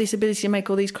do we have this ability to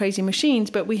make all these crazy machines,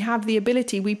 but we have the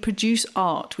ability, we produce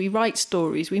art, we write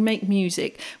stories, we make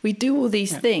music, we do all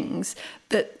these things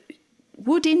that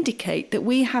would indicate that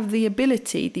we have the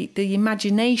ability, the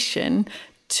imagination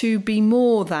to be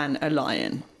more than a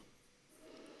lion.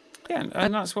 Yeah,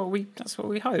 and that's what we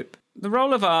hope. The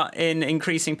role of art in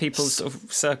increasing people's sort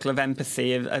of circle of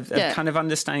empathy, of kind of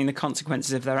understanding the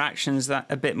consequences of their actions, that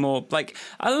a bit more, like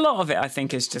a lot of it, I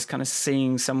think, is just kind of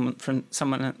seeing someone from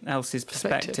someone else's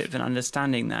perspective and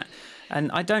understanding that. And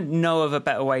I don't know of a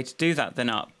better way to do that than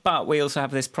art. But we also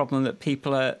have this problem that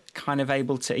people are kind of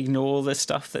able to ignore the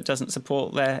stuff that doesn't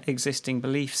support their existing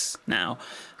beliefs now.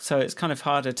 So it's kind of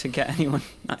harder to get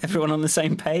everyone on the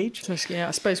same page. Yeah,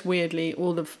 I suppose weirdly,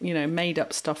 all the made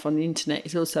up stuff on the internet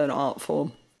is also an art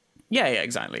form. Yeah,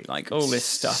 exactly. Like all this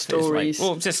stuff is like,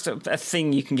 well, just a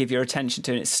thing you can give your attention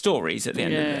to, and it's stories at the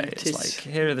end of the day. It's like,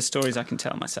 here are the stories I can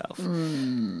tell myself.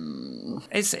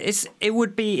 It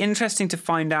would be interesting to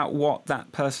find out what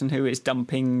that person who is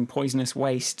dumping poisonous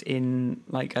waste in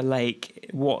like a lake,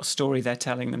 what story they're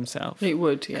telling themselves. It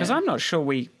would, yeah. Because I'm not sure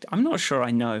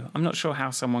I know. I'm not sure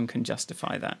how someone can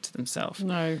justify that to themselves.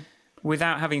 No.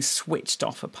 Without having switched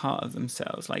off a part of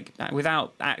themselves, like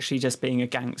without actually just being a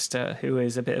gangster who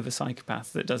is a bit of a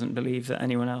psychopath that doesn't believe that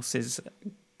anyone else's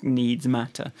needs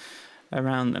matter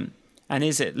around them. And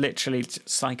is it literally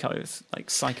psychos, like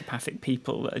psychopathic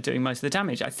people that are doing most of the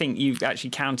damage? I think you actually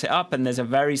count it up, and there's a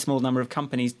very small number of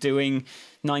companies doing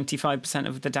 95%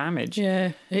 of the damage.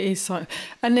 Yeah, it is. You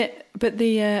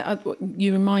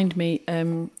remind me,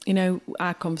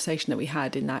 our conversation that we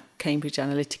had in that Cambridge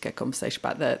Analytica conversation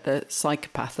about the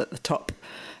psychopath at the top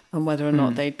and whether or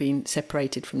not they'd been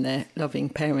separated from their loving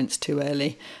parents too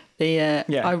early.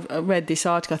 I read this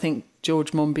article, I think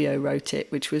George Monbiot wrote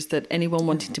it, which was that anyone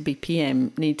wanting to be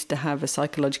PM needs to have a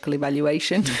psychological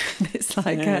evaluation. It's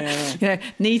like,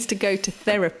 needs to go to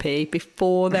therapy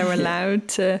before they're allowed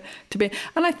to be.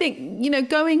 And I think,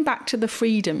 going back to the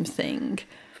freedom thing.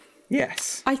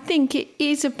 Yes. I think it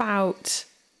is about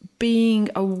being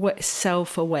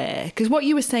self-aware. Because what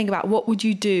you were saying about what would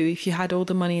you do if you had all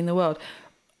the money in the world?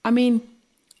 I mean,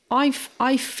 I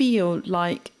feel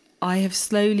like I have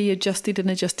slowly adjusted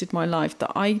my life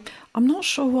that I'm not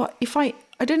sure I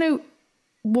don't know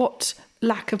what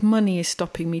lack of money is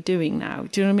stopping me doing now.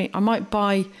 Do you know what I mean? I might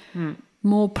buy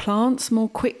more plants more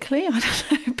quickly. I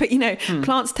don't know. But,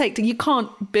 plants you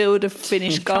can't build a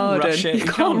finished garden. You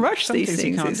can't rush these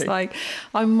things. It's like,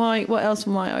 what else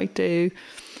might I do?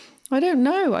 I don't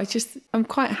know. I'm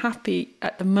quite happy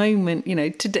at the moment,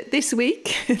 this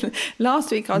week.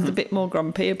 Last week I was a bit more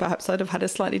grumpy. Perhaps I'd have had a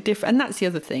slightly different, and that's the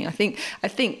other thing. I think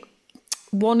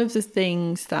one of the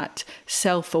things that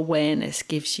self-awareness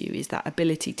gives you is that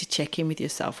ability to check in with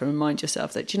yourself and remind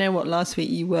yourself that, last week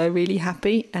you were really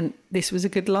happy and this was a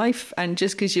good life. And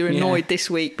just because you're annoyed this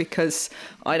week because,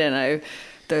 I don't know,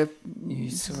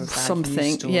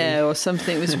 something or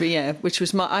something was which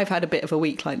was I've had a bit of a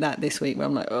week like that this week where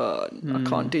I'm like, I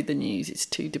can't do the news, it's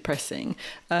too depressing.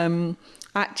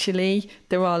 Actually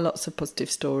there are lots of positive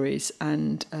stories,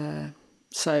 and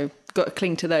so got to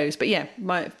cling to those. But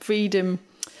my freedom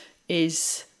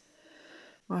is,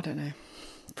 I don't know,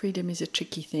 freedom is a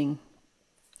tricky thing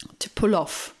to pull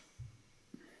off,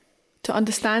 to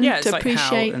understand, to like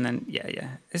appreciate. How, and then,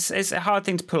 It's a hard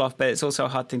thing to pull off, but it's also a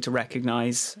hard thing to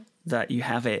recognise that you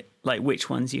have it, like which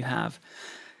ones you have.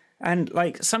 And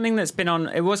like something that's been on,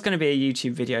 it was going to be a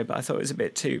YouTube video, but I thought it was a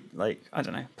bit too, like, I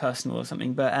don't know, personal or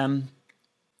something. But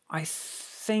I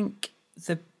think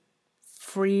the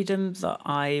freedom that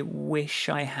I wish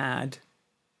I had,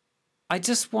 I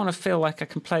just want to feel like I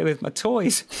can play with my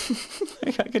toys.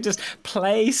 Like I could just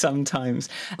play sometimes.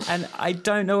 And I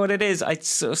don't know what it is.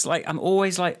 I'm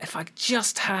always like, if I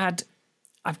just had,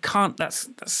 I can't, that's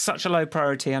such a low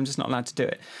priority. I'm just not allowed to do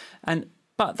it.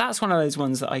 But that's one of those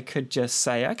ones that I could just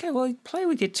say, okay, well, play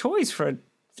with your toys for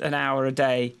an hour a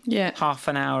day, half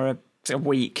an hour a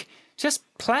week. Just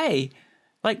play.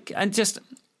 And just,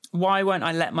 why won't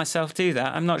I let myself do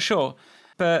that? I'm not sure.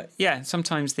 But yeah,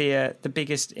 sometimes the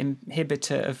biggest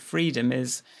inhibitor of freedom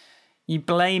is you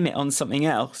blame it on something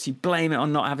else. You blame it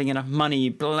on not having enough money.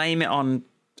 You blame it on,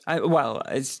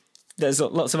 there's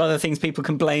lots of other things people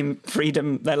can blame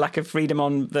their lack of freedom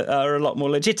on that are a lot more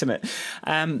legitimate.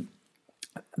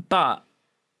 But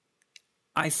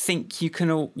I think you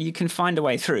can find a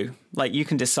way through. Like you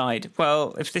can decide,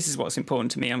 well, if this is what's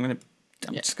important to me, I'm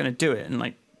just going to do it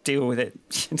and deal with it,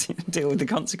 deal with the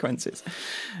consequences,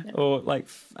 or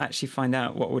actually find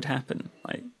out what would happen.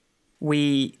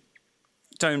 We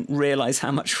don't realize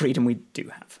how much freedom we do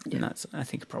have, and that's, I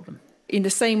think, a problem. In the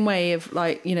same way of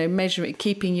measuring,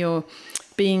 keeping your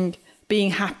being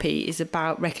happy is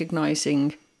about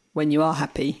recognizing when you are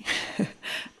happy.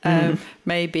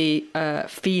 Maybe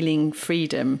feeling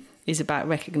freedom is about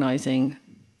recognizing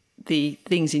the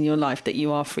things in your life that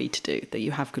you are free to do, that you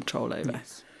have control over.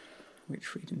 Yes. Which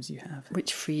freedoms you have.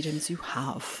 Which freedoms you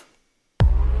have.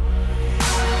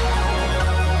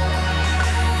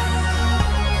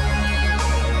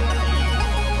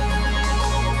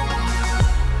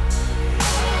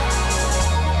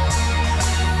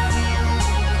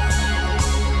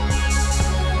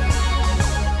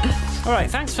 All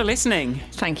right, thanks for listening.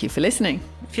 Thank you for listening.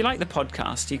 If you like the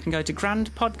podcast, you can go to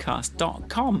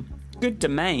grandpodcast.com. Good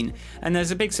domain. And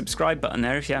there's a big subscribe button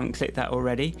there if you haven't clicked that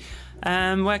already.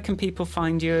 Where can people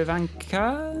find you,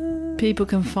 Ivanka? People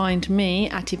can find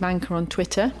me at Ivanka on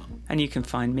Twitter. And you can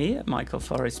find me at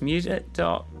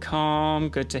michaelforrestmusic.com,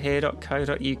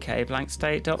 goodtohear.co.uk,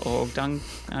 blankstate.org,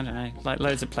 I don't know,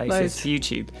 loads of places. Loads.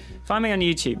 YouTube. Find me on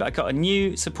YouTube. I got a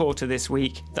new supporter this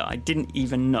week that I didn't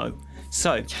even know.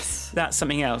 So That's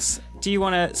something else. Do you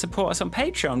want to support us on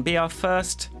Patreon? Be our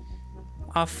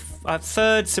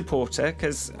third supporter,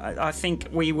 because I think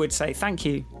we would say thank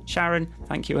you, Sharon,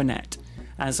 thank you, Annette,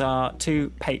 as our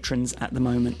two patrons at the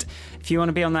moment. If you want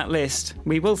to be on that list,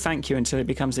 we will thank you until it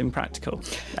becomes impractical.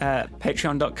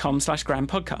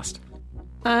 Patreon.com/grandpodcast.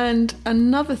 And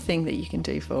another thing that you can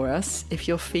do for us, if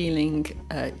you're feeling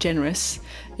generous,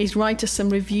 is write us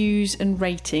some reviews and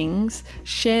ratings,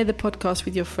 share the podcast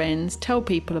with your friends, tell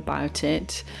people about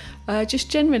it.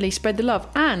 Just generally spread the love.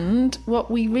 And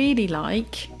what we really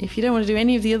like, if you don't want to do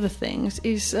any of the other things,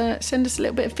 is send us a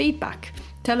little bit of feedback.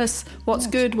 Tell us what's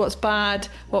good, what's bad,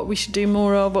 what we should do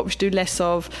more of, what we should do less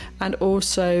of. And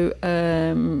also,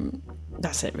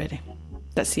 that's it, really.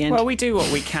 That's the end. Well, we do what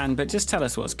we can, but just tell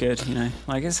us what's good,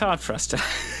 it's hard for us to...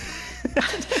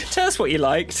 Tell us what you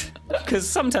liked, because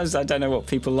sometimes I don't know what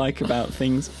people like about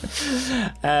things.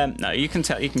 No, you can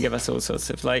give us all sorts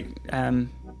of,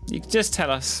 you can just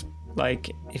tell us,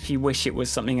 if you wish it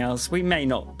was something else. We may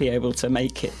not be able to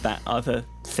make it that other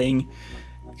thing,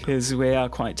 because we are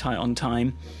quite tight on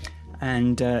time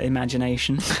and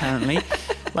imagination, apparently.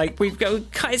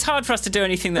 It's hard for us to do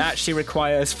anything that actually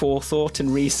requires forethought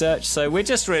and research. So we're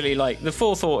just really the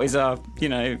forethought is our,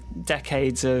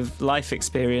 decades of life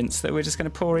experience that we're just going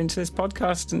to pour into this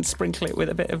podcast and sprinkle it with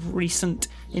a bit of recent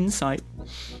insight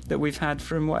that we've had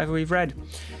from whatever we've read.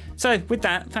 So with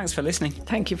that, thanks for listening.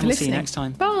 Thank you for listening. See you next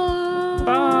time. Bye.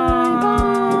 Bye.